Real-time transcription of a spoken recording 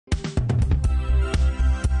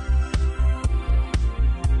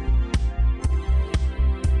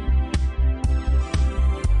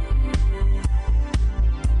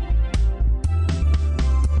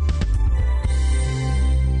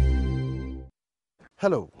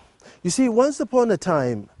Hello. You see, once upon a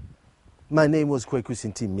time, my name was Kweku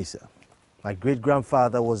Sintim Misa. My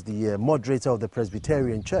great-grandfather was the moderator of the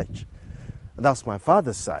Presbyterian Church. That's my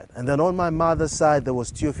father's side. And then on my mother's side, there was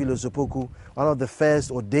Theophilus Opoku, one of the first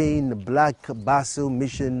ordained Black Basil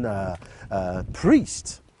Mission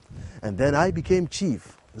priests. And then I became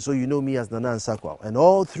chief. So you know me as Nana Nsakwa. And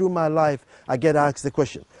all through my life, I get asked the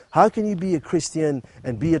question, how can you be a Christian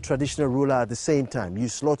and be a traditional ruler at the same time? You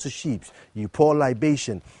slaughter sheep, you pour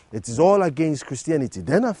libation. It is all against Christianity.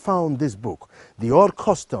 Then I found this book, The Odd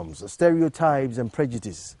Customs, Stereotypes and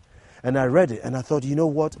Prejudices. And I read it and I thought, you know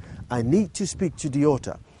what? I need to speak to the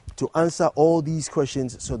author to answer all these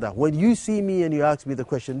questions so that when you see me and you ask me the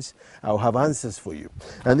questions, I'll have answers for you.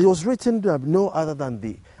 And it was written by no other than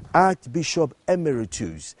the Archbishop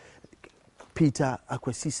Emeritus, Peter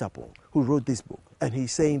Akwasi Sarpong, who wrote this book. And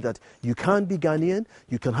he's saying that you can't be Ghanaian,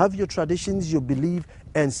 you can have your traditions, your belief,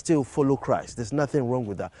 and still follow Christ. There's nothing wrong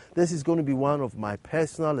with that. This is going to be one of my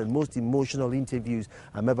personal and most emotional interviews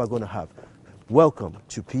I'm ever going to have. Welcome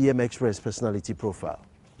to PM Express Personality Profile.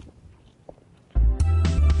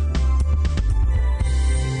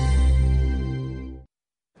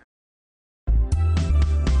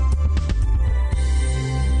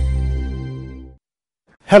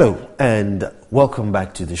 Hello and welcome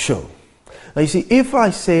back to the show. Now you see, if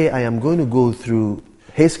I say I am going to go through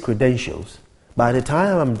his credentials, by the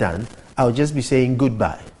time I'm done, I'll just be saying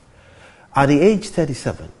goodbye. At the age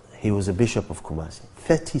 37, he was a bishop of Kumasi.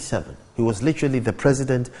 37. He was literally the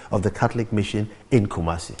president of the Catholic mission in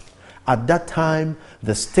Kumasi. At that time,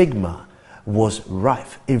 the stigma was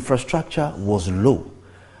rife. Infrastructure was low.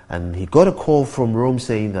 And he got a call from Rome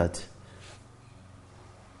saying that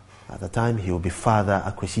at the time he will be Father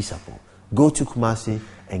Akwasi Sarpong. Go to Kumasi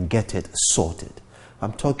and get it sorted.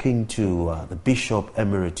 I'm talking to the Bishop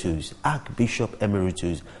Emeritus, Archbishop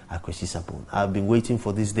Emeritus Akwasi Sarpong. I've been waiting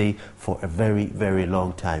for this day for a very, very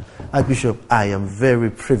long time. Archbishop, I am very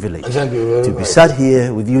privileged to be sat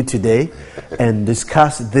here with you today and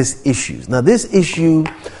discuss these issues. Now, this issue,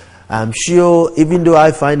 I'm sure, even though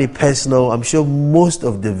I find it personal, I'm sure most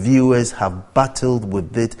of the viewers have battled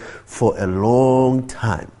with it for a long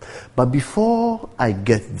time. But before I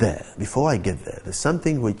get there, there's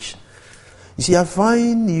something which, you see, I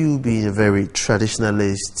find you being a very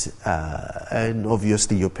traditionalist, and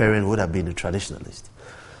obviously your parents would have been a traditionalist.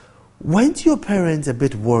 Weren't your parents a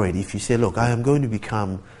bit worried if you say, look, I am going to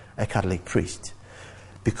become a Catholic priest?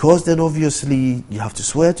 Because then obviously you have to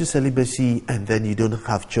swear to celibacy and then you don't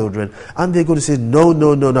have children. And they're going to say, no,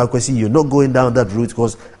 Akwasi, you're not going down that route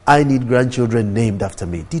because I need grandchildren named after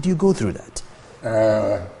me. Did you go through that?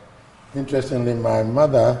 Interestingly, my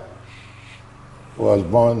mother was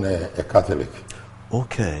born a Catholic.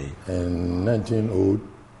 Okay. In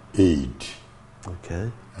 1908.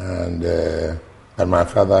 Okay. And my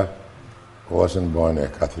father wasn't born a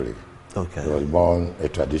Catholic. Okay. He was born a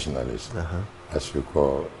traditionalist, as you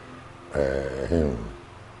call him.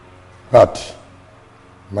 But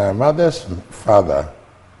my mother's father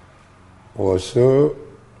was so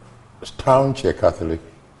staunch a Catholic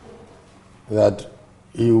that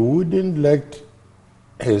he wouldn't let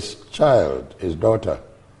his child, his daughter,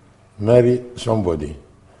 marry somebody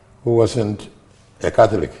who wasn't a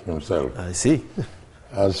Catholic himself. I see.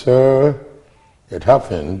 And so it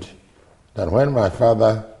happened that when my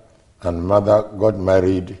father and mother got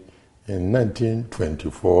married in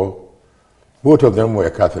 1924, both of them were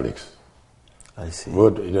Catholics. I see.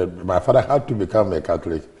 My father had to become a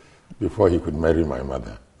Catholic before he could marry my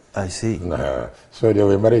mother. I see. So they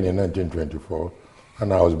were married in 1924.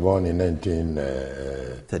 And I was born in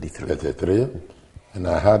 1933, and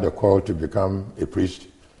I had a call to become a priest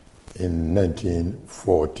in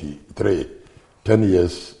 1943, 10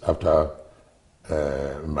 years after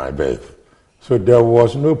my birth. So there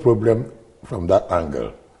was no problem from that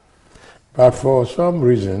angle. But for some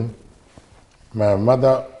reason, my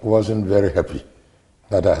mother wasn't very happy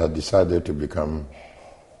that I had decided to become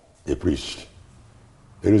a priest.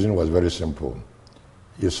 The reason was very simple.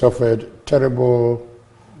 He suffered terrible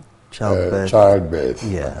childbirth.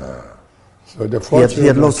 Yeah. So the he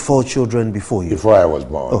had lost 4 children before you? Before I was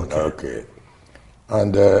born. Okay.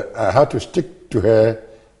 And I had to stick to her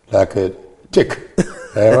like a tick.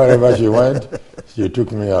 Wherever she went, she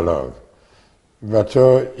took me along. But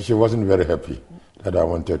so she wasn't very happy that I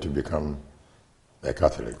wanted to become a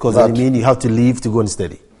Catholic. Because I mean you have to leave to go and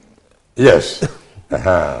study? Yes.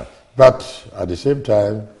 But at the same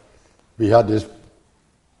time, we had this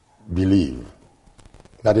belief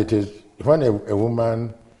that it is when a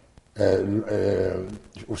woman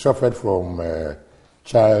suffered from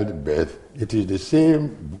childbirth, it is the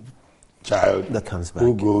same child that comes back,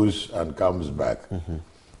 who goes and comes back.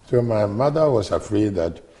 So my mother was afraid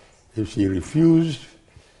that if she refused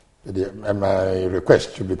my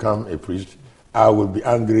request to become a priest, I would be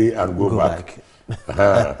angry and go back.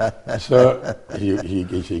 So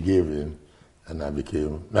she gave in, and I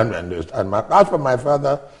became. As for my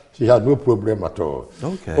father, she had no problem at all.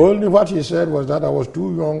 Okay. Only what he said was that I was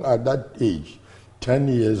too young at that age, 10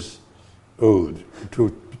 years old, to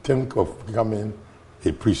think of becoming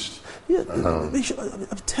a priest. Yeah,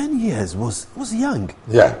 10 years was young.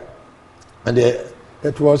 Yeah. And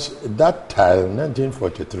it was that time,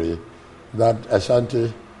 1943, that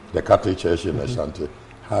Ashanti, the Catholic Church in Ashanti,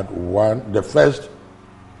 had the first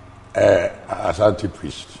Ashanti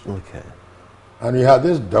priest. Okay. And we had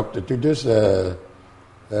this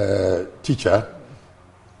teacher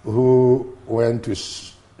who went to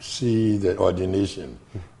see the ordination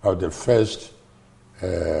of the first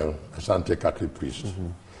Ashanti Catholic priest.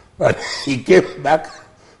 But he came back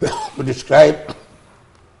to describe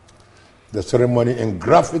the ceremony in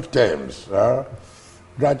graphic terms.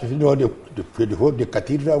 That, the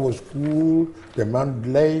cathedral was full, the man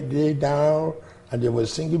lay down, and they were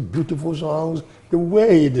singing beautiful songs. The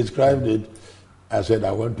way he described it, I said,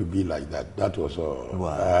 I want to be like that. That was all.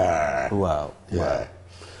 Wow. Wow. Yeah.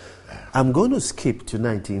 I'm going to skip to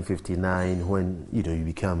 1959 when you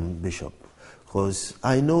become bishop, because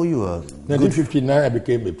I know you were. 1959, I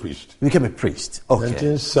became a priest. You became a priest. Okay.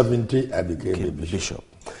 1970, I became a bishop.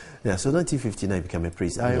 Yeah, so 1959 I became a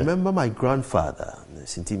priest. I remember my grandfather,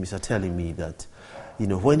 Sinti Misa, telling me that,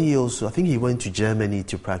 when he also, I think he went to Germany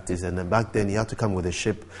to practice, and then back then he had to come with a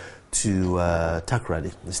ship to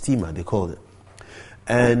Takrady, the steamer, they called it.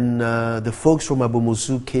 And the folks from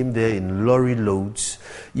Abomusu came there in lorry loads,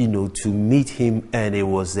 to meet him, and it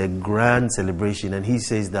was a grand celebration. And he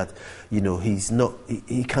says that, he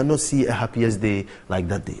cannot see a happiest day like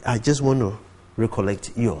that day. I just want to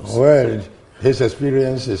recollect yours. Well, his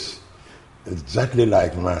experience is exactly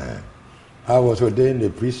like mine. I was ordained a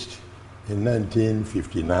priest in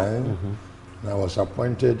 1959. And I was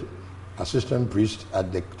appointed assistant priest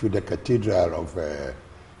to the Cathedral of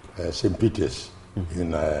St. Peter's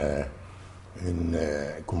in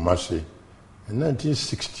Kumasi. In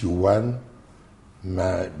 1961,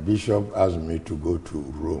 my bishop asked me to go to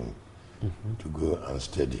Rome to go and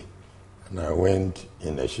study. And I went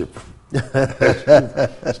in a ship,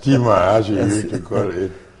 steamer, as you used to call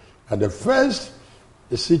it. And the first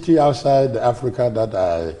city outside Africa that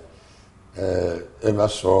I ever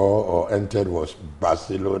saw or entered was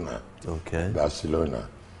Barcelona. Okay. Barcelona.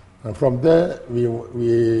 And from there,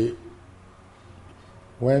 we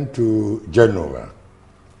went to Genoa,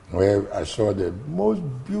 where I saw the most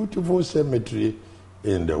beautiful cemetery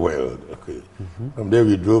in the world. Okay. From there,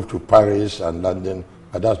 we drove to Paris and London.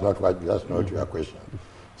 But that's not your question.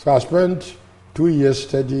 So I spent 2 years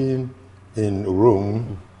studying in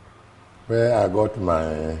Rome, where I got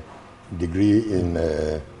my degree in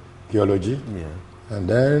theology. Yeah. And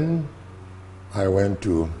then I went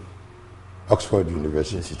to Oxford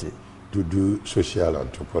University to do social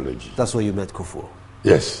anthropology. That's where you met Kufuor?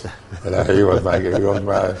 Yes. And he was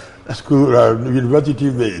my school, university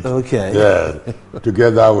mate. Okay. Yeah.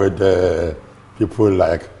 Together with people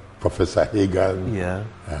like Professor Hagan,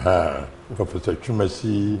 Professor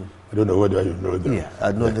Chumasi, I don't know whether you know them. Yeah,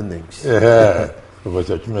 I know the names. Yeah,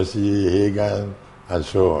 Professor Chumasi, Hagan, and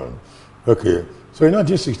so on. Okay, so in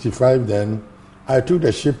 1965 then, I took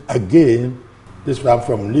the ship again, this time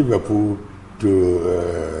from Liverpool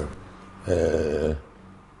to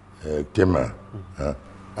Tema.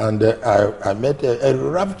 And I met a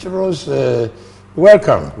rapturous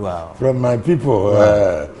welcome from my people.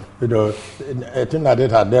 A thing like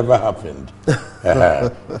that had never happened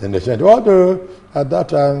in the church. Although at that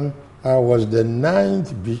time I was the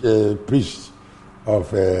 9th priest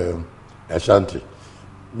of Ashanti.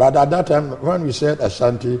 But at that time, when we said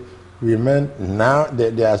Ashanti, we meant now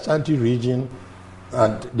the Ashanti region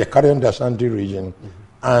and the current Ashanti region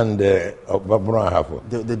and Babrahafo.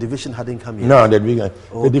 The division hadn't come yet? No,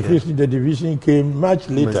 the division came much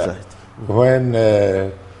later when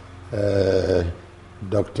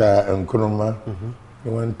Dr. Nkrumah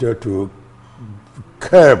wanted to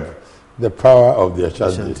curb the power of the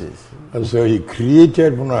Ashantis. And so he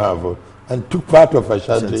created Bunahafo and took part of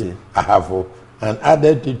Ashanti, Ahafo, and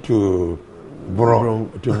added it to Bron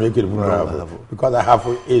to make it Bunahafo. Because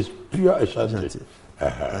Ahafo is pure Ashanti.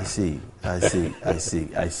 I see.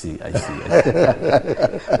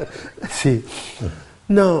 See.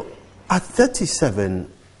 Now, at 37,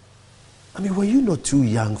 were you not too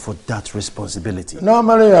young for that responsibility?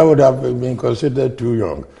 Normally, I would have been considered too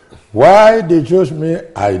young. Why they chose me,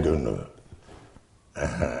 I don't know.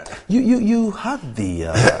 You had the,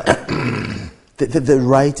 the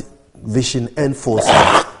right vision and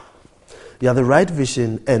foresight. You had the right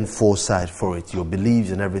vision and foresight for it, your beliefs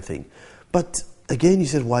and everything. But again, you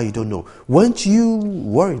said why you don't know. Weren't you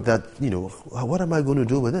worried that, what am I going to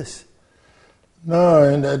do with this? No,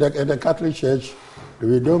 in the Catholic Church,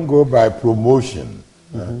 we don't go by promotion.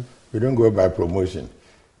 We don't go by promotion.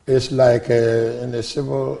 It's like in a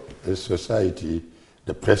civil society,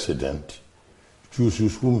 the president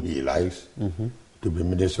chooses whom he likes to be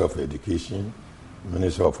Minister of Education,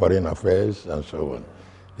 Minister of Foreign Affairs, and so on.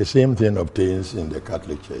 The same thing obtains in the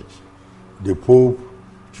Catholic Church. The Pope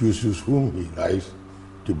chooses whom he likes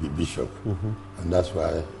to be bishop, and that's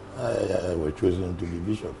why I was chosen to be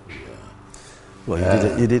bishop. Yeah.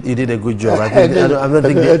 Well, you did a good job. I don't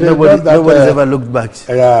think nobody's ever looked back.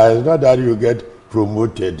 Yeah, it's not that you get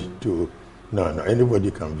promoted to. No, anybody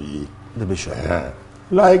can be the bishop.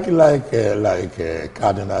 Like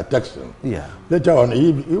Cardinal Texan. Yeah. Later on,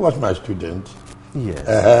 he was my student.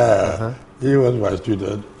 Yes. He was my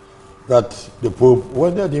student. That the Pope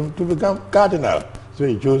wanted him to become cardinal, so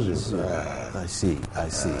he chose him. I see.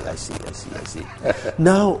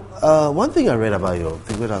 Now, one thing I read about you,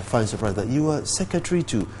 that I find surprised, that you were secretary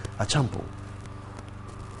to Achampo.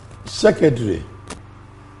 Secretary?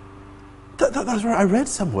 That's right. I read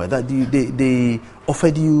somewhere that they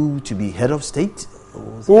offered you to be head of state.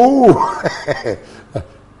 Oh,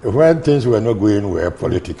 when things were not going well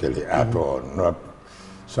politically at all, not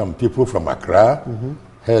some people from Accra,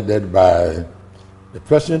 headed by the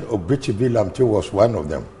president of Bichibi Lamte was one of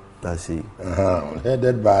them. I see.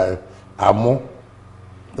 Headed by Amo.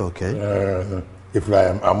 Okay.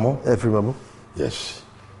 Ephraim Amo. Ephraim Amo. Yes.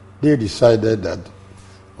 They decided that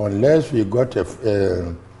unless we got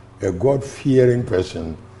a God-fearing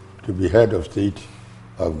person to be head of state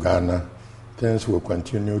of Ghana, things will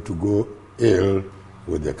continue to go ill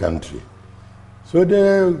with the country. So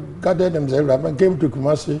they gathered themselves up and came to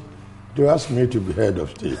Kumasi to ask me to be head of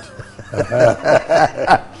state.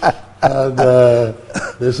 And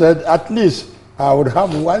they said, at least I would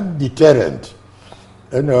have one deterrent.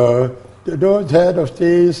 Those head of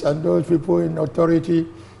states and those people in authority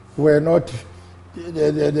were not...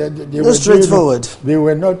 They were straightforward. They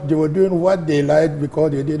were doing what they liked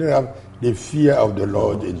because they didn't have the fear of the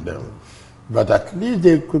Lord in them. But at least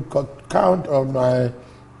they could count on my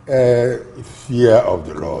fear of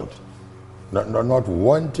the Lord, not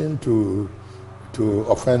wanting to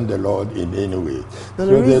offend the Lord in any way.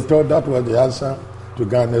 So they thought that was the answer to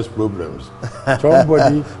Ghana's problems.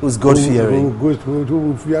 Somebody who's God-fearing, who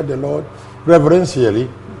will fear the Lord reverentially,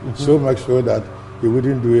 so much so that he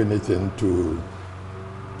wouldn't do anything to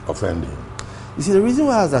offend him. You see, the reason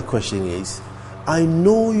why I ask that question is, I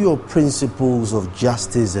know your principles of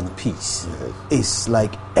justice and peace. Yes. It's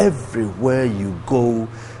like everywhere you go,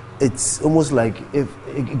 it's almost like if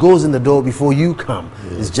it goes in the door before you come.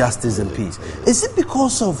 Yes. It's justice and peace. Yes. Is it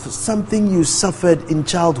because of something you suffered in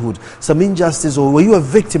childhood, some injustice, or were you a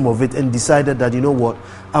victim of it and decided that, you know what,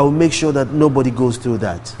 I will make sure that nobody goes through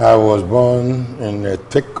that? I was born in the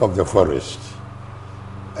thick of the forest.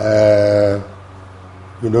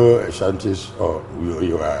 Ashantis, or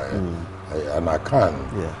you are an Akan.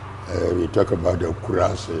 Yeah. We talk about the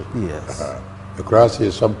Akwasi. Yes. Akwasi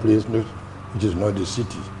is some place which is not the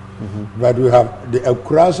city. But we have the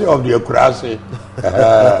Akwasi of the Akwasi.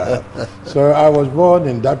 So I was born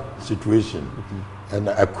in that situation, an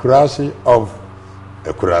Akwasi of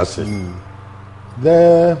Akwasi.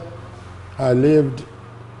 There I lived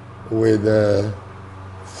with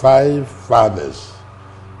 5 fathers.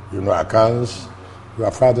 Akans,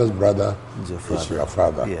 your father's brother is your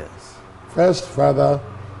father. Yes. First father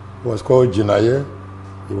was called Jinaye.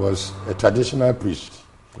 He was a traditional priest.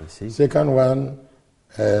 I see. Second one,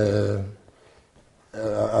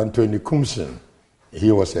 Anthony Kumsen.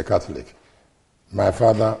 He was a Catholic. My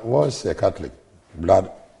father was a Catholic,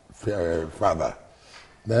 blood father.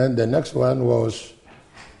 Then the next one was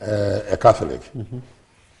a Catholic.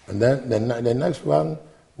 And then the next one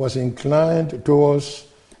was inclined towards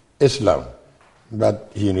Islam,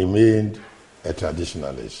 but he remained a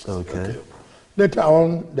traditionalist. Okay. Later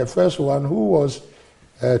on, the first one, who was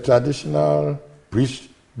a traditional priest,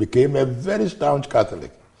 became a very staunch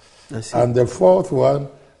Catholic. I see. And the fourth one,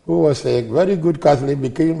 who was a very good Catholic,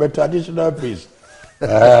 became a traditional priest.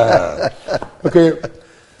 Okay,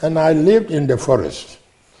 and I lived in the forest.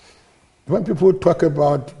 When people talk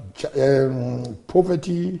about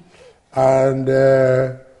poverty and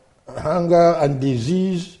hunger and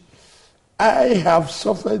disease, I have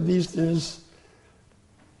suffered these things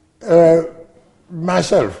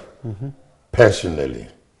myself, personally.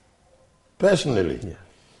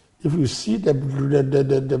 Yeah. if you see the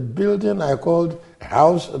building I called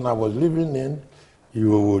house and I was living in,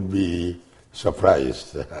 you would be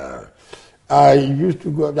surprised. I used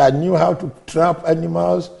to go, I knew how to trap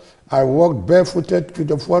animals. I walked barefooted to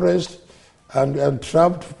the forest and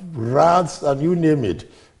trapped rats and you name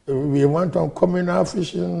it. We went on communal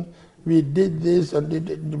fishing. We did this and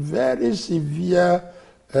did very severe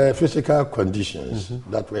physical conditions.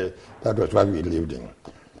 That was what we lived in.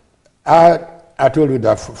 I told you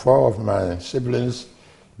that 4 of my siblings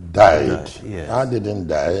died. Yes. I didn't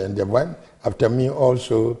die, and the one after me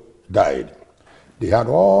also died. They had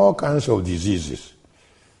all kinds of diseases,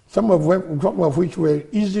 some of which were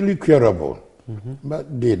easily curable,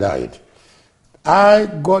 but they died. I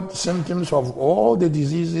got symptoms of all the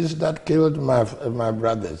diseases that killed my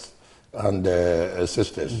brothers and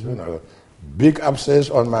sisters. You know, big abscess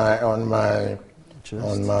on my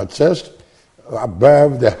chest,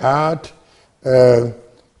 above the heart.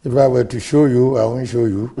 If I were to show you, I won't show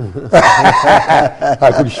you.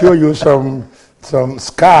 I could show you some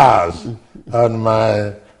scars on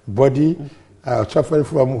my body. I suffered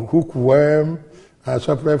from hookworm. I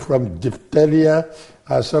suffered from diphtheria.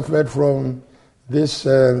 I suffered from this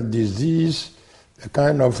disease, a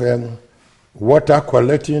kind of water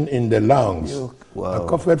collecting in the lungs. Wow. I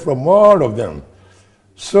suffered from all of them.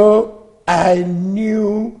 So I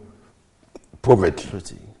knew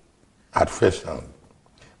poverty at first hand.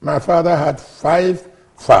 My father had 5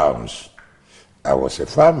 farms. I was a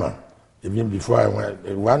farmer even before I went.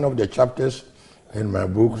 One of the chapters in my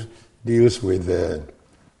books deals with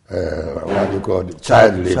what do you call it?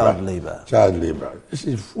 Child labor. Child labor. This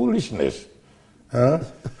is foolishness. Huh?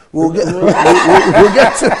 We'll get to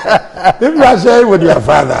if you are saying with your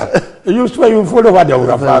father, you follow what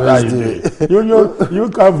your father is doing. You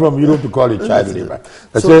come from Europe to call it child labor.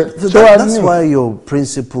 So that's why your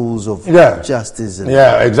principles of justice.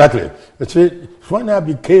 Yeah, exactly. See, when I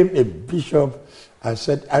became a bishop, I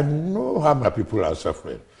said, I know how my people are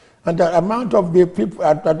suffering. And the amount of the people,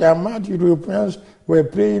 the amount Europeans were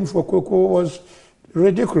paying for cocoa was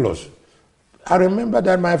ridiculous. I remember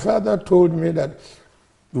that my father told me that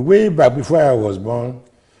way back before I was born,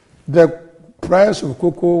 the price of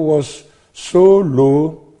cocoa was so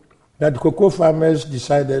low that cocoa farmers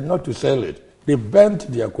decided not to sell it. They burnt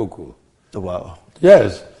their cocoa. Wow.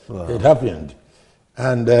 Yes, it happened.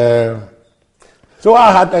 And so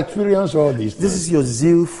I had experienced all these things. This is your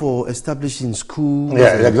zeal for establishing schools,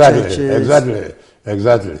 exactly.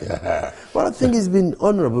 But I think it's been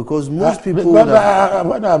honorable because most people...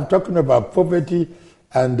 when I'm talking about poverty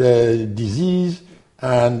and disease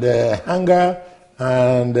and hunger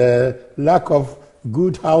and lack of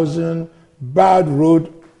good housing, bad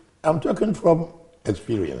road, I'm talking from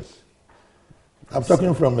experience.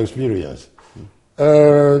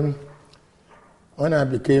 When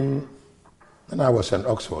I was in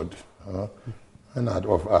Oxford, at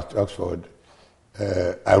Oxford,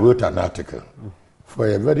 I wrote an article for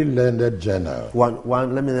a very learned journal.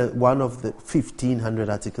 One of the 1,500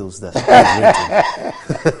 articles that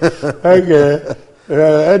I've written. Okay.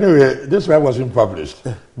 Anyway, this one wasn't published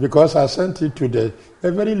because I sent it to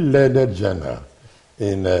a very learned journal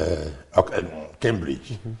in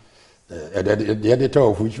Cambridge, the editor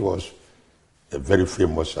of which was a very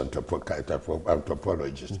famous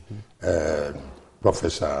anthropologist,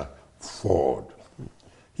 Professor Ford.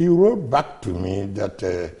 He wrote back to me that,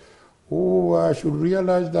 I should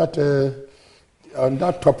realize that on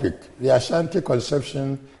that topic, the Ashanti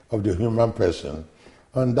conception of the human person,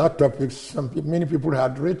 on that topic, many people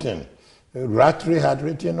had written. Rattray had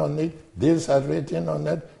written on it, this had written on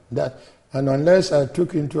it, that. And unless I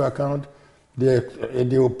took into account the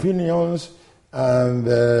opinions and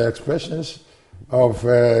the expressions of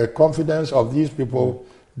confidence of these people,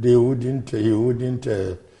 he wouldn't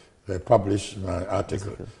publish my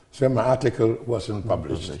article. So my article wasn't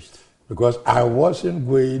published because I wasn't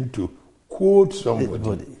going to quote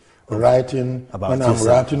somebody writing about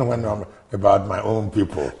my own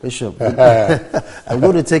people. Bishop, I'm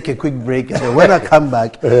going to take a quick break, and when I come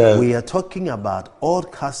back, we are talking about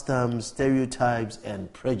old customs, stereotypes,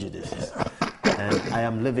 and prejudices, and I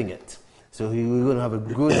am living it. So we're going to have a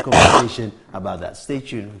good conversation about that. Stay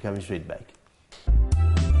tuned. We're coming straight back.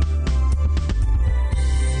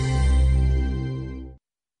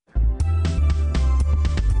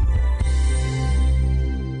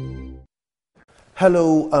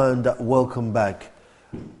 Hello and welcome back.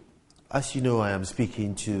 As you know, I am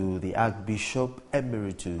speaking to the Archbishop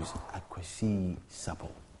Emeritus, Akwasi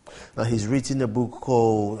Sarpong. Now, he's written a book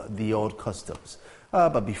called The Old Customs.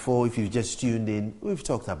 But before, if you've just tuned in, we've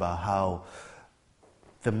talked about how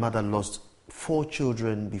the mother lost 4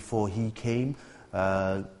 children before he came.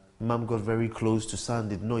 Mom got very close to son,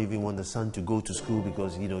 did not even want the son to go to school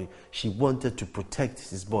because, she wanted to protect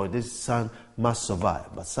his boy. This son must survive.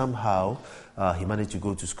 But somehow he managed to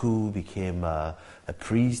go to school, became a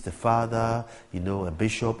priest, a father, a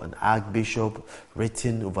bishop, an archbishop,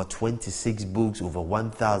 written over 26 books, over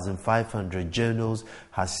 1,500 journals,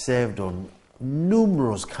 has served on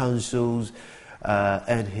numerous councils,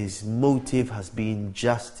 and his motive has been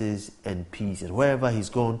justice and peace. And wherever he's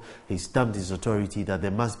gone, he's stamped his authority that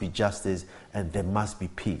there must be justice and there must be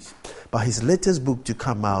peace. But his latest book to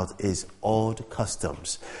come out is Odd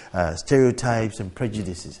Customs, Stereotypes and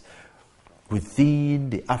Prejudices within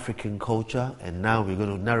the African culture, and now we're going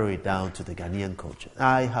to narrow it down to the Ghanaian culture.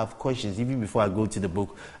 I have questions. Even before I go to the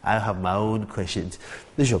book, I have my own questions.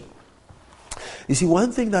 Bishop, you see,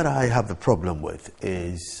 one thing that I have a problem with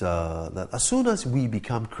is that as soon as we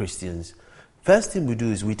become Christians, first thing we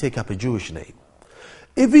do is we take up a Jewish name.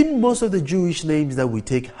 Even most of the Jewish names that we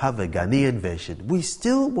take have a Ghanaian version. We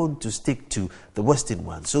still want to stick to the Western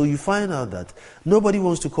one. So you find out that nobody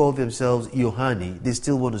wants to call themselves Yohani. They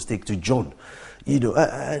still want to stick to John.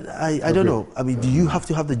 I don't know. I mean, do you have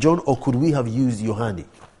to have the John, or could we have used Yohani?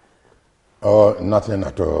 Oh, nothing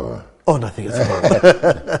at all. Oh, nothing at all.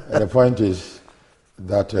 The point is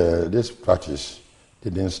that this practice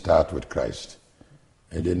didn't start with Christ.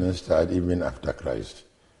 It didn't start even after Christ.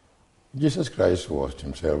 Jesus Christ was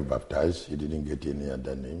himself baptized. He didn't get any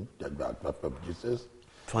other name than Jesus.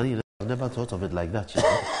 Funny, I've never thought of it like that.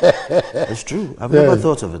 It's true. I've never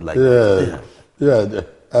thought of it like that. Yeah.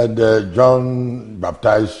 And John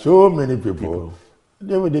baptized so many people.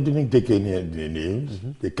 They didn't take any of their names.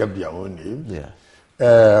 Mm-hmm. They kept their own names. Yeah.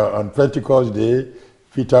 On Pentecost Day,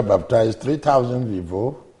 Peter baptized 3,000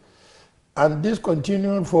 people. And this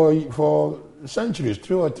continued for centuries,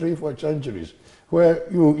 3 or 4 centuries, where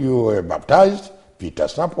you were baptized, Peter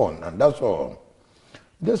Sarpong, and that's all.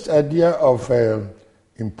 This idea of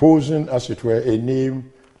imposing, as it were, a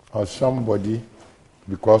name of somebody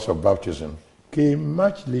because of baptism came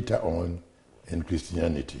much later on in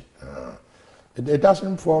Christianity. It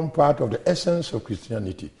doesn't form part of the essence of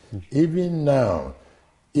Christianity. Even now,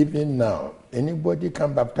 anybody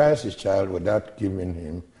can baptize his child without giving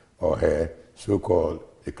him or her so-called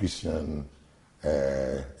a Christian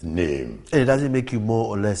name. And it doesn't make you more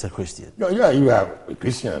or less a Christian. No, you are a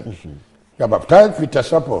Christian. Mm-hmm. You are baptized Peter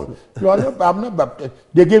Sarpong. I'm not baptized.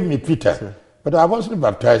 They gave me Peter, but I wasn't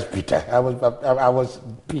baptized Peter. I was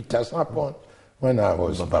Peter Sarpong when I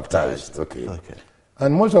was baptized. Okay.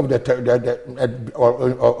 And most of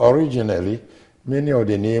originally, many of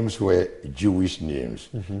the names were Jewish names,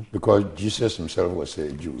 because Jesus himself was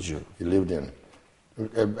a Jew. He lived in.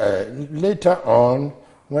 Later on,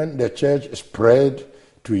 when the church spread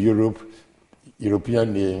to Europe,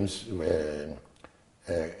 European names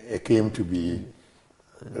came to be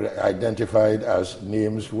identified as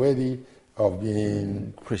names worthy of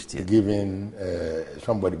being Christian, given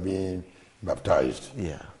somebody being baptized.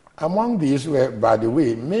 Yeah. Among these were, by the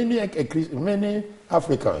way, many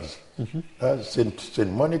Africans.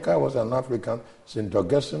 Saint Monica was an African, Saint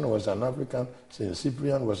Augustine was an African, Saint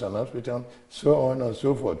Cyprian was an African, so on and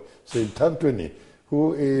so forth. Saint Anthony,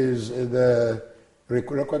 who is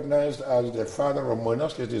recognized as the father of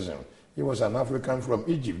monasticism, he was an African from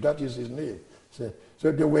Egypt. That is his name.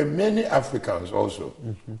 So there were many Africans also,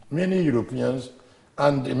 many Europeans,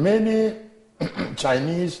 and many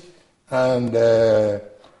Chinese and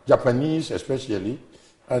Japanese especially,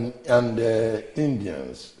 and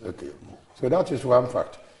Indians. Okay, so that is one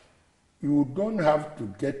fact. You don't have to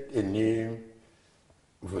get a name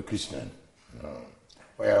of a Christian,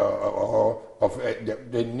 or of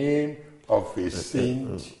the name of a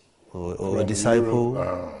saint or a disciple.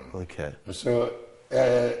 Okay. So,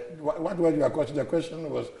 what was your question? The question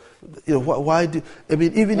was, why do? I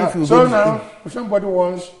mean, even if you so now, if somebody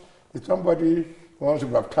wants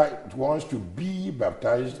to be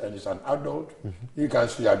baptized and is an adult, you can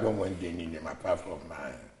say, I don't want any name apart from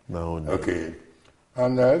my own name. Okay.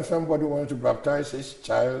 And if somebody wants to baptize his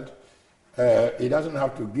child, he doesn't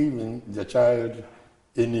have to give him the child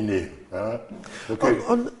any name. Okay.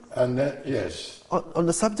 Yes. On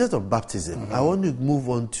the subject of baptism, I want to move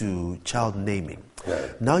on to child naming.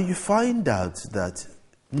 Yeah. Now you find out that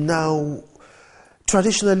now,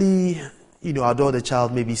 traditionally, adore the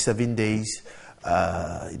child maybe 7 days.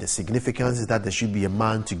 The significance is that there should be a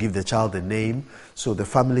man to give the child a name. So the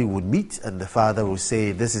family would meet and the father would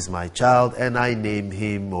say, this is my child and I name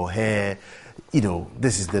him or her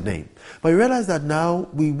this is the name. But we realize that now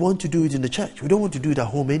we want to do it in the church. We don't want to do it at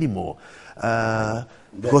home anymore.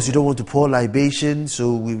 Because you don't want to pour libation,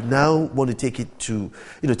 so we now want to take it to,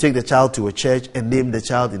 take the child to a church and name the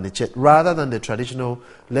child in the church, rather than the traditional,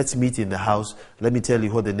 let's meet in the house, let me tell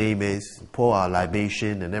you what the name is, pour our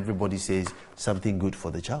libation, and everybody says something good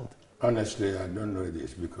for the child. Honestly, I don't know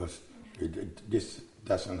this because this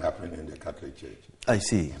doesn't happen in the Catholic Church. I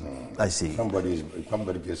see. I see. Somebody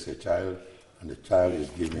gets a child, and the child is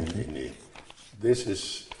given a name. This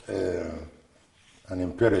is an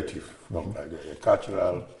imperative, a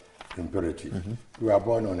cultural imperative. You are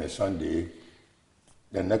born on a Sunday,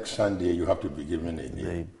 the next Sunday you have to be given a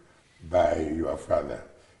name by your father.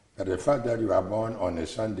 But the fact that you are born on a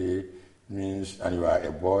Sunday means, and you are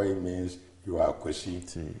a boy, means you are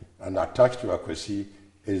Akwasi. And attached to Akwasi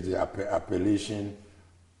is the appellation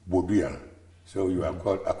Boduya. So you are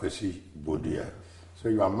called Akwasi Boduya. So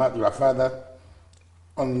your father,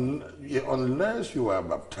 unless you are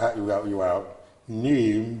baptized, you are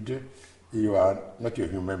named, you are not a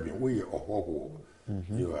human being. We are Ohoho.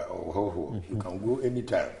 You are Ohoho. You can go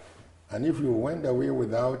anytime. And if you went away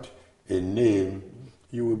without a name,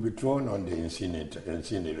 you will be thrown on the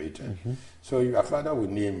incinerator. So your father will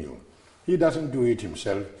name you. He doesn't do it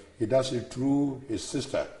himself. He does it through his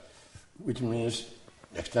sister, which means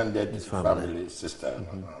extended family sister.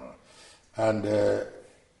 And in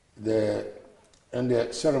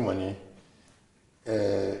the ceremony,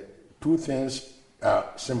 two things are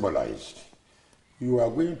symbolized. You are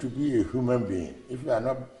going to be a human being. If you are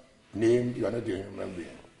not named, you are not a human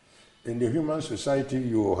being. In the human society,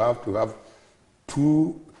 you have to have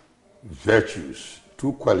two virtues,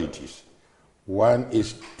 two qualities. One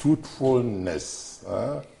is truthfulness.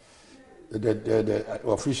 The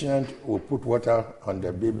officiant will put water on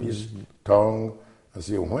the baby's tongue and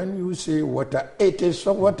say, when you say water, it is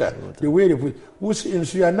some water. The way they put it,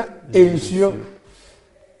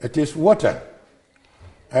 it is water.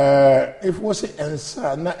 If we say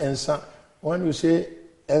ensa, not ensa, when you say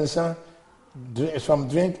ensa, some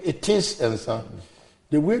drink, it is ensa.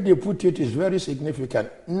 The way they put it is very significant.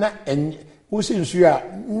 Na en, who say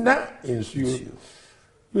ensuya, na ensuya.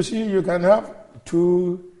 You see, you can have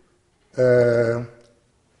two,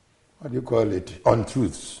 what do you call it?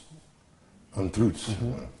 Untruths.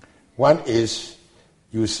 One is,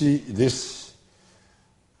 you see this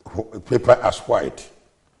paper as white.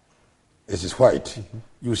 This is white.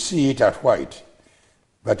 You see it as white.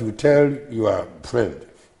 But you tell your friend,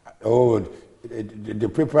 oh, the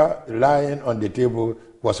paper lying on the table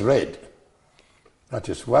was red. That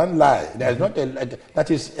is one lie.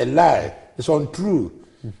 That is a lie. It's untrue.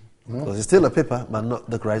 Because it's still a paper, but not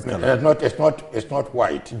the right color. It's not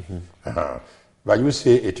white. But you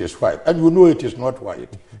say it is white. And you know it is not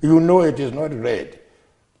white. You know it is not red.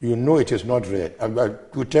 You know it is not red. And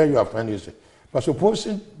to tell your friend, you say, but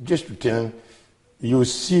supposing just to tell you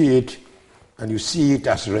see it and you see it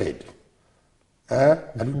as red.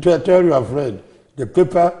 And you tell your friend, the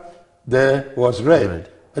paper there was red.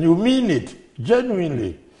 And you mean it,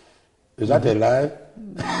 genuinely. Is that a lie?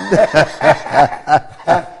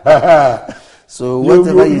 So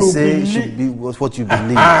whatever you say should be what you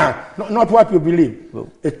believe. Not what you believe. No.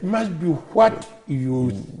 It must be what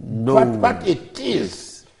you know. What it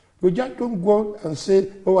is. You just don't go and say,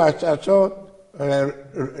 oh, I saw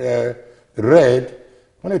red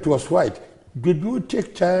when it was white. Did you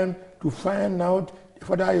take time to find out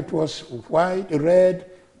whether it was white, red,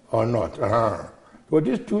 or not? So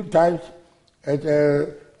these two types, it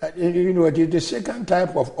is the second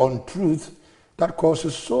type of untruth that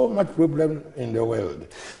causes so much problem in the world.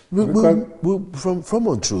 From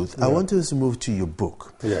untruth, I want us to move to your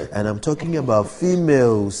book. Yes. And I'm talking about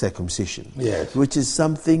female circumcision, yes, which is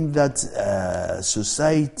something that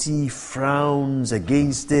society frowns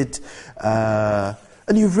against it,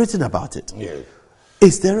 and you've written about it. Yes.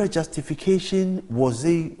 Is there a justification? Was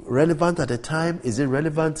it relevant at the time? Is it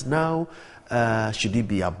relevant now? Should it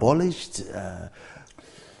be abolished?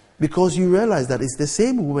 Because you realize that it's the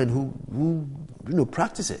same women who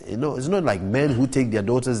practice it. It's not like men who take their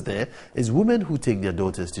daughters there. It's women who take their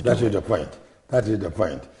daughters to do it. That is the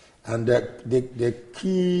point. And the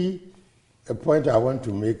key point I want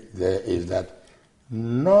to make there is that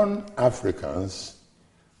non-Africans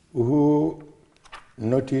who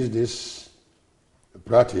notice this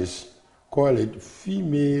practice call it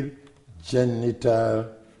female genital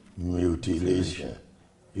mutilation.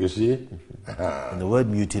 You see? And the word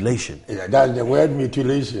mutilation. Yeah, that's the word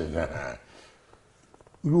mutilation.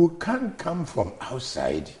 You can't come from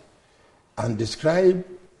outside and describe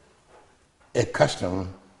a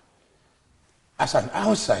custom as an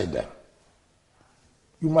outsider.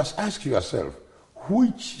 you must ask yourself,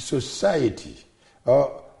 which society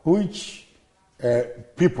or which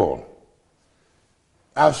people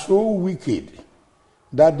are so wicked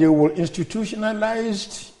that they will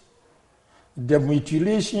institutionalize the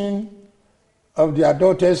mutilation of their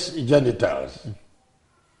daughters' genitals?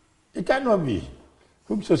 It cannot be.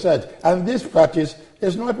 Which society? And this practice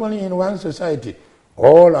is not only in one society,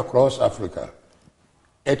 all across Africa.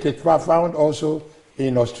 It is found also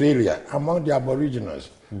in Australia, among the Aboriginals.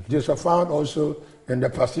 It is found also in the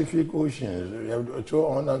Pacific Oceans, so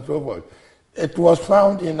on and so forth. It was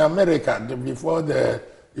found in America before the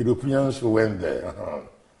Europeans went there.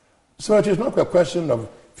 So it is not a question of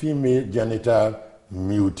female genital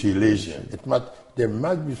mutilation. There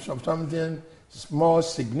must be something more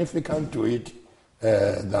significant to it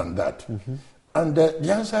than that. And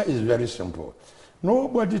the answer is very simple.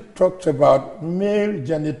 Nobody talks about male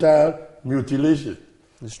genital mutilation.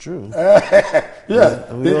 It's true.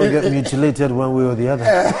 Yeah. We all get mutilated one way or the other.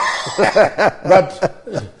 But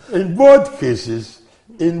in both cases,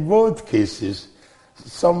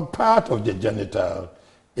 some part of the genital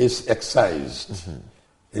is excised.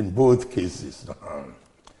 In both cases.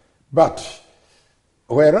 But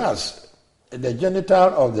whereas the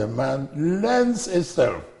genital of the man lends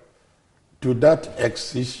itself to that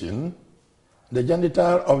excision, the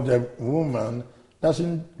genital of the woman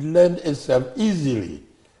doesn't lend itself easily.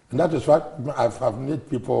 And that is what I have made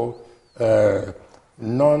people,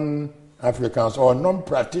 non-Africans or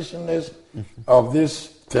non-practitioners of this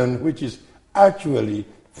thing, which is actually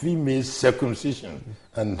female circumcision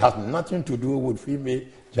and has nothing to do with female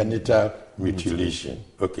genital mutilation.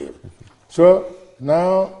 Okay. So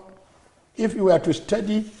now, if you were to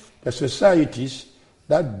study the societies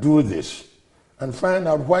that do this and find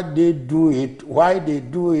out what they do it, why they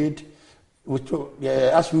do it, which,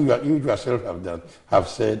 as you yourself have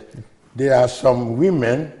said, there are some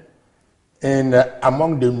women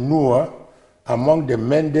among the Nuer, among the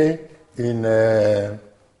Mende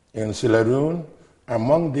in Sierra Leone,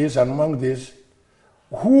 among this,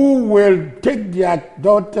 who will take their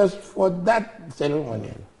daughters for that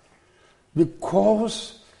ceremony.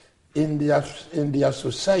 Because in their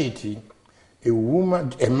society, a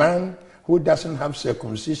man who doesn't have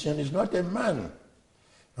circumcision is not a man.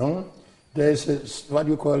 There's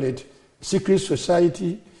secret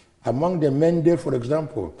society among the Mende, for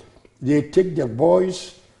example. They take the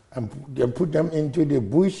boys and they put them into the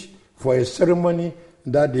bush for a ceremony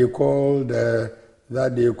that they call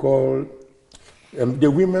the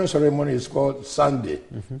women's ceremony is called Sunday.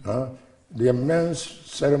 The men's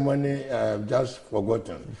ceremony, I've just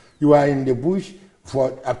forgotten. You are in the bush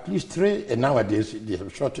for at least 3, and nowadays they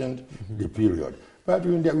have shortened the period. But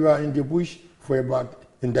you are in the bush for about,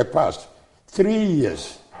 in the past, 3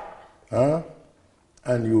 years. And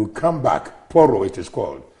you come back, Poro it is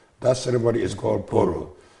called. That ceremony is called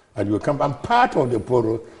Poro. And you come, and part of the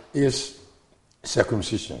Poro is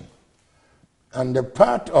circumcision. And the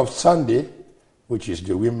part of Sunday, which is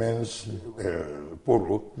the women's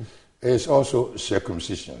Poro, is also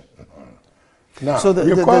circumcision. Now, so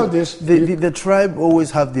the tribe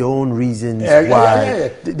always have their own reasons why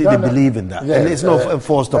they believe in that, and it's not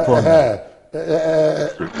enforced upon them.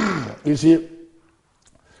 You see,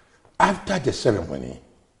 after the ceremony,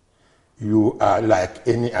 you are like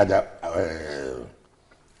any other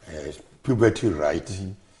puberty rite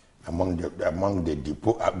among the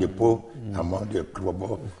Depot, among the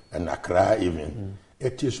Krobo and Accra even.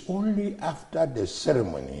 It is only after the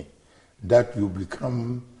ceremony that you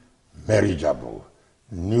become marriageable,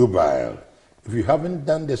 nubile. If you haven't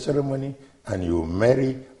done the ceremony and you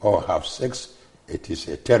marry or have sex, it is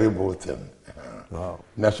a terrible thing. Wow.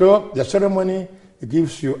 Now, so the ceremony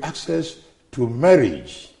gives you access to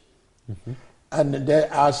marriage. And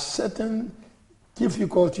there are certain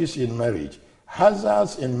difficulties in marriage,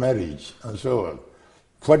 hazards in marriage, and so on.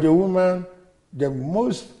 For the woman, the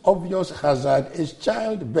most obvious hazard is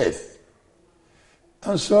childbirth.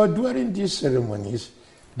 And so during these ceremonies,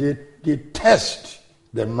 they test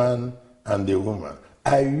the man and the woman.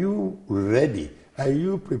 Are you ready? Are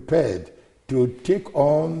you prepared to take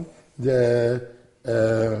on the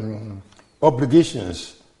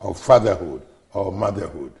obligations of fatherhood or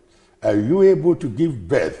motherhood? Are you able to give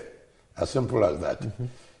birth? As simple as that.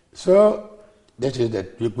 So that is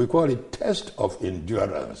that we call it test of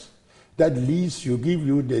endurance. That leads you, give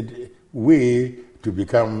you the way to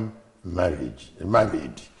become married.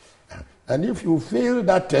 And if you fail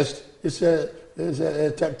that test, it's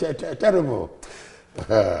terrible.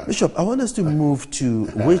 Bishop, I want us to move to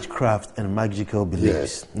witchcraft and magical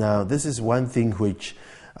beliefs. Yes. Now, this is one thing which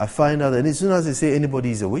I find out that as soon as they say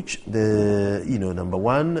anybody is a witch, number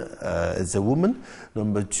one, it's a woman.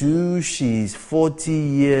 Number two, she's 40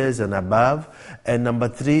 years and above. And number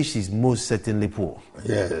three, she's most certainly poor.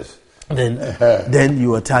 Yes. Then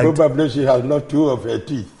you are tagged. Probably she has lost 2 of her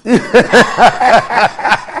teeth.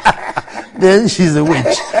 Then she's a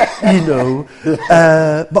witch,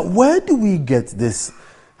 But where do we get this?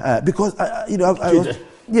 Because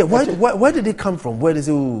where did it come from? Where they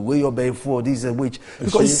say, where you're being for? This is a witch.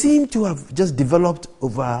 Because it seemed to have just developed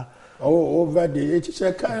over. Over it is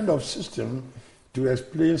a kind of system to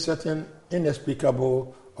explain certain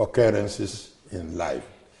inexplicable occurrences in life.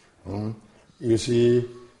 You see,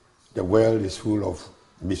 the world is full of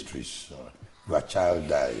mysteries. Your child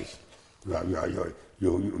dies. You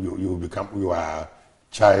are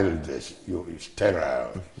childish. You are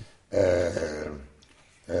sterile.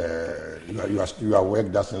 Your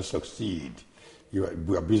work doesn't succeed.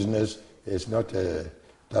 Your business is not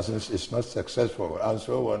successful, and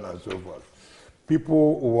so on and so forth.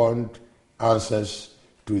 People want answers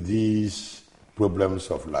to these problems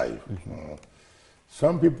of life.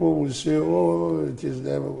 Some people will say, "Oh, it is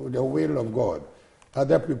the will of God."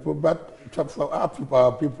 Other people, but for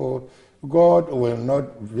our people, God will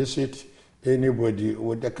not visit anybody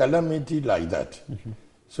with a calamity like that.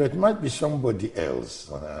 So it might be somebody else.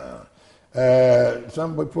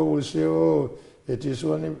 Some people will say, "Oh, it is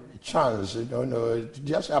only chance." It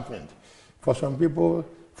just happened. For some people,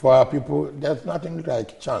 for our people, there's nothing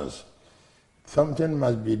like chance. Something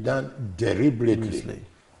must be done deliberately.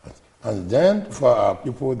 And then for our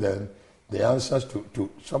people, then the answers to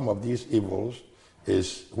some of these evils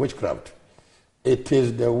is witchcraft. It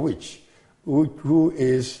is the witch who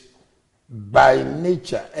is by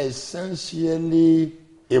nature essentially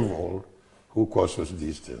evil who causes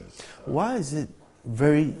these things. Why is it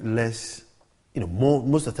very less,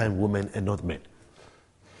 most of the time women and not men?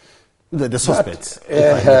 The suspects.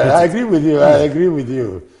 I agree with you. I agree with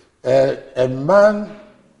you. A man,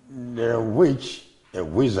 a witch, a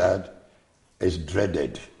wizard is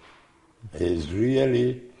dreaded. Is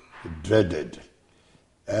really dreaded.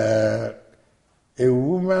 A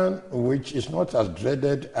woman which is not as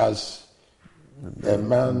dreaded as a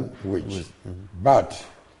man witch, but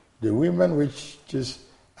the women witches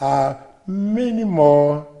are many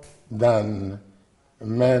more than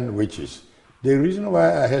men witches. The reason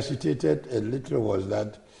why I hesitated a little was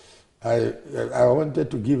that I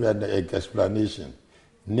wanted to give an explanation,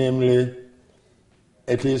 namely,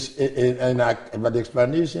 it is but the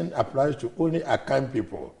explanation applies to only Akan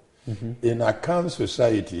people. In Akan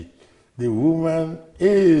society, the woman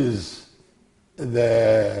is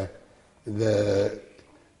the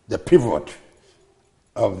pivot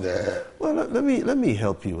of the. Well, let me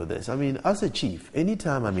help you with this. I mean, as a chief,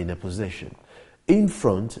 anytime I'm in a position, in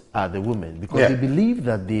front are the women, because they believe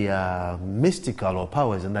that they are mystical or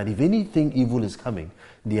powers, and that if anything evil is coming,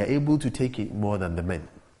 they are able to take it more than the men.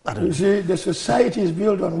 You see, the society is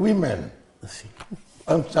built on women.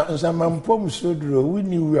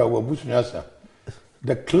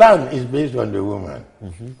 The clan is based on the woman.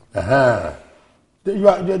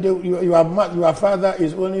 Your father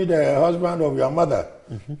is only the husband of your mother.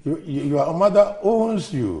 Your mother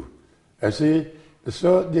owns you. You see,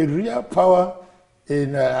 so the real power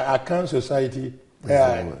in Akan society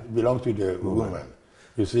belongs to the woman.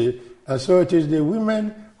 You see, and so it is the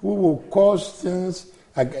women who will cause things.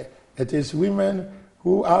 It is women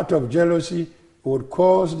who, out of jealousy, would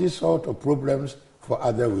cause this sort of problems for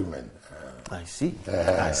other women. I see.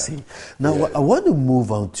 Now, I want to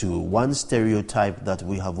move on to one stereotype that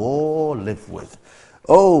we have all lived with.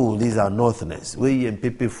 Oh, these are Northerners. We in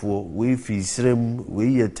Pipifo, we Fisrem,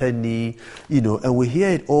 we Teni, and we hear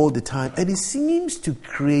it all the time. And it seems to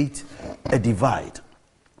create a divide.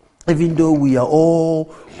 Even though we are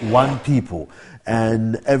all one people,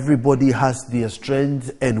 and everybody has their strengths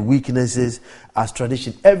and weaknesses as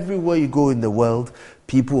tradition. Everywhere you go in the world,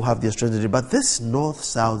 people have their strengths. But this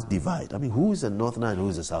North-South divide, I mean, who is a Northerner and who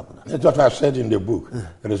is a Southerner? That's what I've said in the book.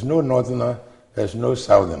 There is no Northerner, there is no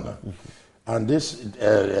Southerner. And this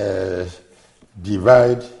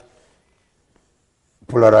divide,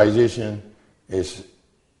 polarization, is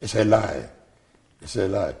a lie. It's a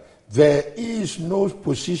lie. There is no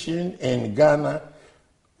position in Ghana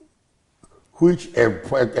which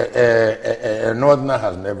a Northerner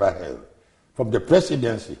has never held. From the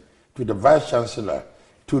presidency to the vice chancellor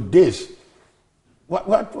to this,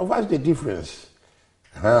 what's the difference?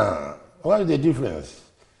 What is the difference?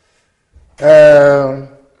 The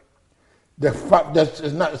fact that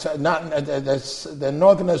the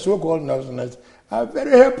Northerners, so-called Northerners, are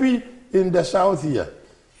very happy in the South here.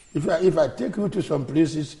 If I take you to some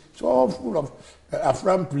places, it's all full of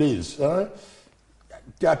Afram place.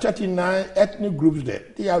 There are 39 ethnic groups there.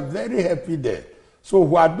 They are very happy there.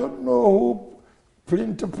 So I don't know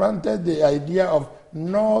who planted the idea of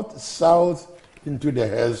north-south into the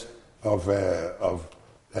heads of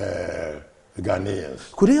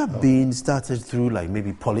Ghanaians. Could it have been started through like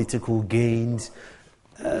maybe political gains?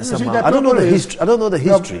 Somehow? I don't know the history. I don't know the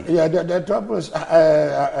history. Yeah, the trouble is,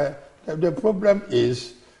 the problem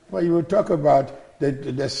is when you talk about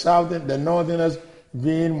the southern, the northerners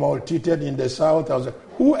being maltreated in the south.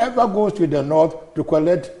 Whoever goes to the north to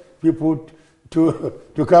collect people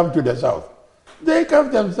to come to the south, they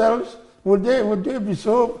come themselves. Would they be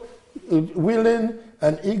so willing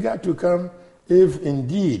and eager to come if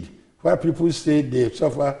indeed what people say they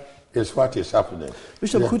suffer is what is happening?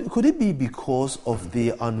 Bishop, could it be because of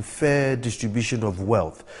the unfair distribution of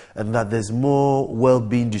wealth and that there's more wealth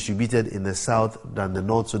being distributed in the south than the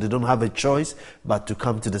north, so they don't have a choice but to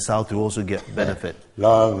come to the south to also get benefit?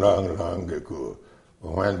 Long ago,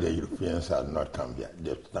 when the Europeans had not come here,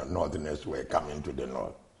 the northerners were coming to the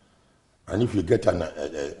north. And if you get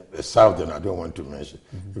a southerner, I don't want to mention,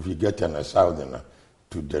 if you get a southerner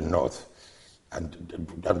to the north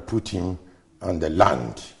and put him on the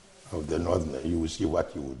land of the northern, you will see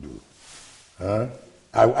what you will do.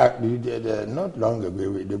 Not long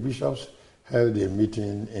ago, the bishops held a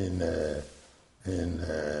meeting in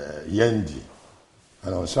Yendi,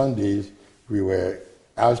 and on Sundays we were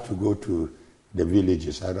asked to go to the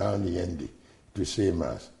villages around Yendi to say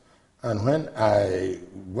mass. And when I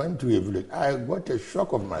went to a village, I got a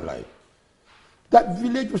shock of my life. That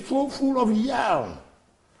village was so full of yam.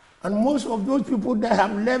 And most of those people that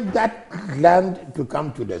have left that land to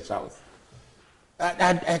come to the south.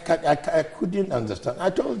 I couldn't understand. I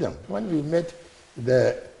told them, when we met,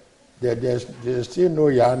 there's still no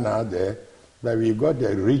yarn now there, but we got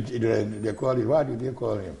the regent, they call it, what do they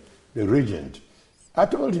call him? The regent. I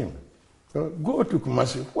told him, go to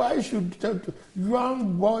Kumasi. Why should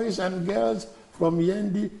young boys and girls from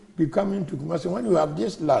Yendi be coming to Kumasi when you have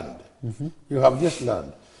this land? You have this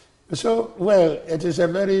land. So, well, it is a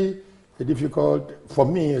very difficult, for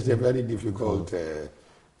me, it's a very difficult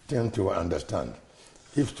thing to understand.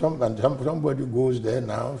 If somebody goes there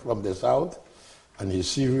now from the south and he's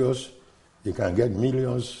serious, he can get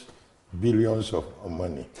millions, billions of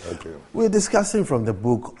money. Okay. We're discussing from the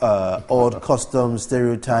book Odd Customs,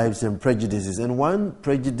 Stereotypes and Prejudices. And one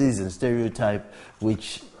prejudice and stereotype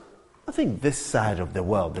which I think this side of the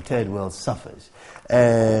world, the third world, suffers.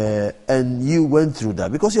 And you went through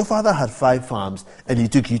that because your father had 5 farms and he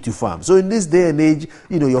took you to farm. So in this day and age,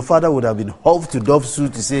 your father would have been hove to dove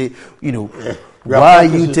suit to say, why are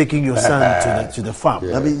you taking your son to the farm?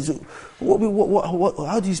 Yeah. I mean, so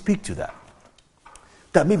how do you speak to that?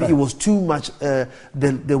 That maybe it was too much,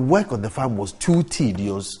 the work on the farm was too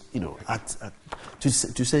tedious, to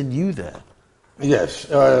send you there. Yes.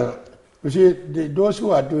 You see, those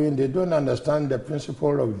who are doing, they don't understand the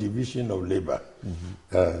principle of division of labor.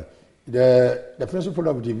 The principle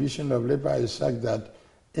of division of labor is such that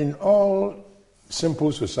in all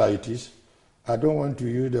simple societies, I don't want to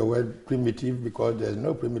use the word primitive because there's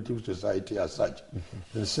no primitive society as such.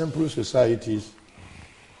 In simple societies,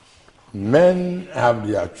 men have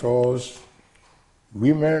their chores,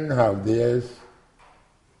 women have theirs,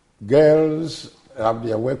 girls have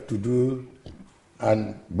their work to do,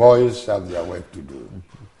 and boys have their work to do.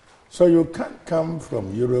 So you can't come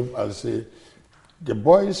from Europe and say, the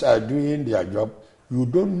boys are doing their job. You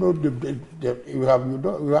don't know you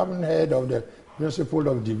haven't heard of the principle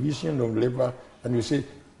of division of labor, and you say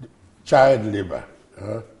child labor.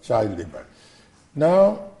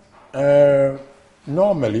 Now,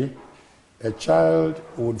 normally, a child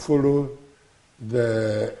would follow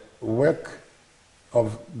the work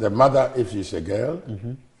of the mother if she's a girl,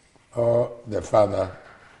 or the father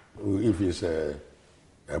if he's a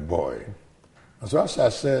boy. And so as I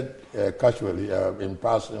said casually in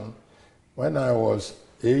passing, when I was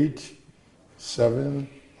 8, 7,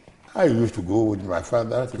 I used to go with my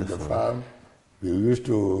father to the farm. We used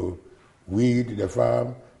to weed the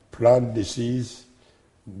farm, plant the seeds,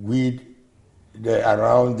 weed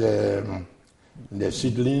around the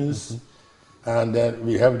seedlings, and then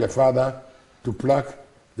we have the father to pluck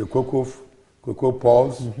the cocoa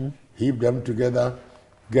pods, heap them together,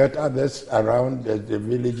 get others around the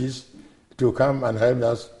villages to come and help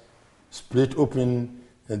us split open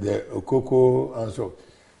the cocoa, and so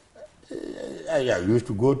I used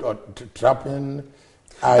to go trapping.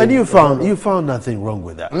 And you found nothing wrong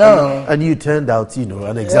with that. No. And you turned out,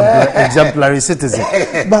 an exemplary citizen.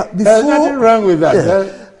 But before, there's nothing wrong with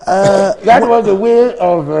that. That was a way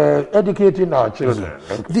of educating our children.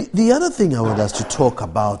 The other thing I want us to talk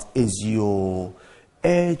about is your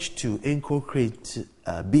urge to inculcate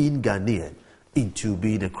being Ghanaian into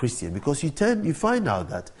being a Christian, because you find out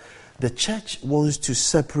that the church wants to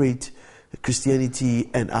separate Christianity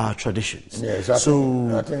and our traditions. Yes, I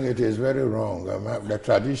think it is very wrong. The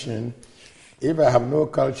tradition, if I have no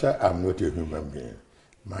culture, I'm not a human being.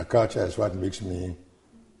 My culture is what makes me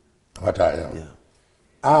what I am. Yeah.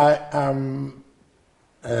 I am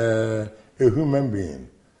a human being.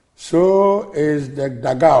 So is the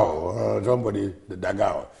Dagao, the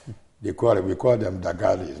Dagao. We call them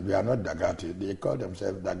Dagalis. We are not Dagati. They call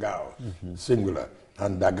themselves Dagao, singular,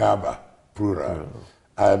 and Dagaba, plural.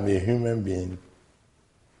 I am a human being.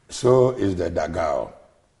 So is the Dagao.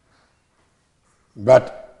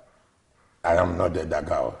 But I am not the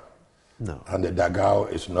Dagao. No. And the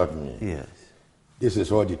Dagao is not me. Yes. This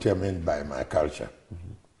is all determined by my culture.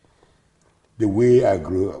 The way I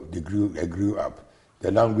grew up,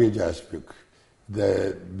 the language I speak,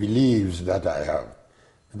 the beliefs that I have,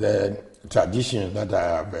 the traditions that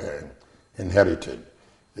I have inherited,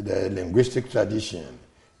 the linguistic tradition,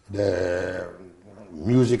 the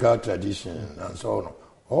musical tradition, and so on.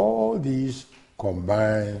 All these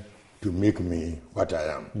combine to make me what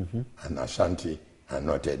I am, an Ashanti and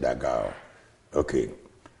not a Dagao. Okay.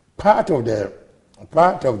 Part of the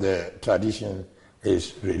tradition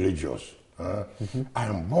is religious. I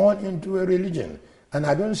am born into a religion, and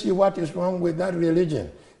I don't see what is wrong with that religion.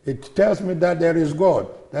 It tells me that there is God,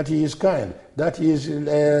 that He is kind, that He is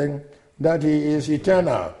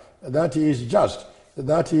eternal, that He is just,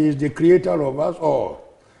 that He is the creator of us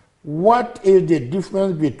all. What is the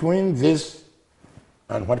difference between this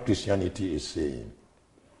and what Christianity is saying?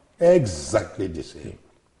 Exactly the same.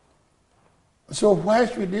 So why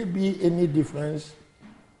should there be any difference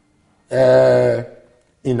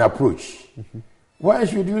in approach? Why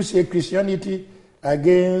should you say Christianity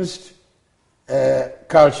against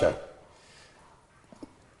culture?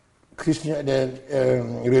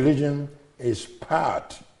 Religion is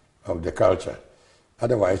part of the culture.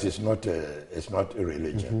 Otherwise, it's not a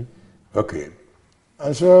religion. Okay.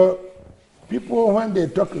 And so people, when they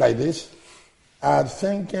talk like this, are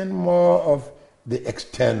thinking more of the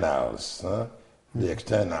externals. The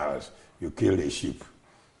externals. You kill a sheep.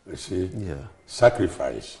 You see? Yeah.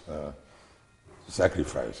 Sacrifice,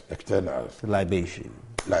 externals. Libation.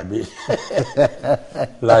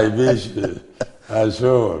 Libation. And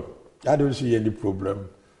so, I don't see any problem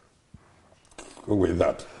with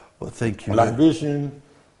that. Well, thank you. Libation,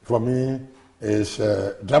 for me, is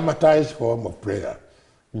a dramatized form of prayer.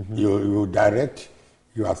 You direct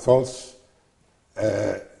your thoughts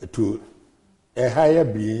to a higher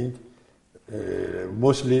being,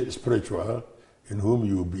 mostly spiritual, in whom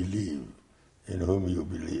you believe.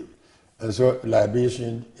 And so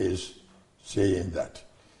libation is saying that.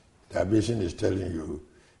 Libation is telling you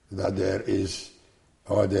that there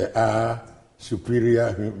are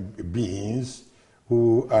superior beings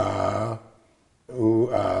who are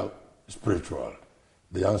spiritual,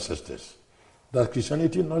 the ancestors. Does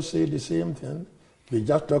Christianity not say the same thing? We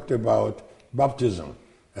just talked about baptism.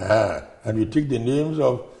 And we take the names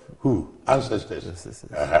of who? Ancestors.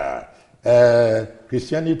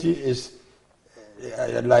 Christianity is,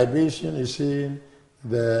 libation is saying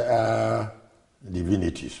there are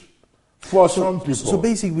divinities. For some people. So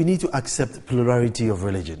basically we need to accept plurality of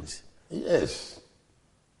religions. Yes.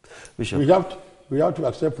 Bishop. We have to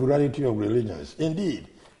accept plurality of religions. Indeed,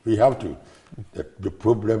 we have to. The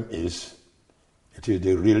problem is, it is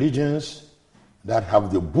the religions that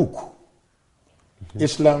have the book,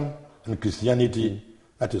 Islam and Christianity,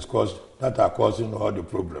 that are causing all the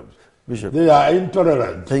problems. Bishop, they are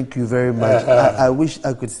intolerant. Thank you very much. I wish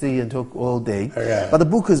I could stay and talk all day. But the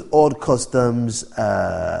book is Odd Customs,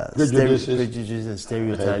 Prejudices and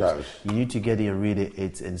Stereotypes. You need to get it and read it.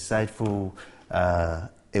 It's insightful.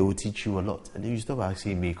 It will teach you a lot. And then you stop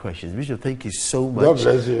asking me questions. Bishop, thank you so much. God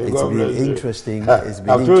bless you. It's been interesting. It's been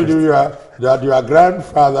I've told you that your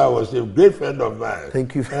grandfather was a great friend of mine.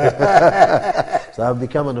 Thank you. So I've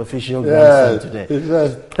become an official grandson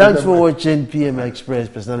today. Thanks for watching PM Express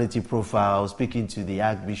Personality Profile, speaking to the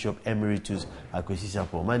Archbishop Emeritus Akwasi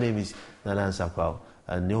Sarpong. My name is Nana Sakwao,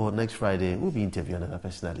 and next Friday we'll be interviewing another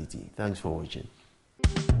personality. Thanks for watching.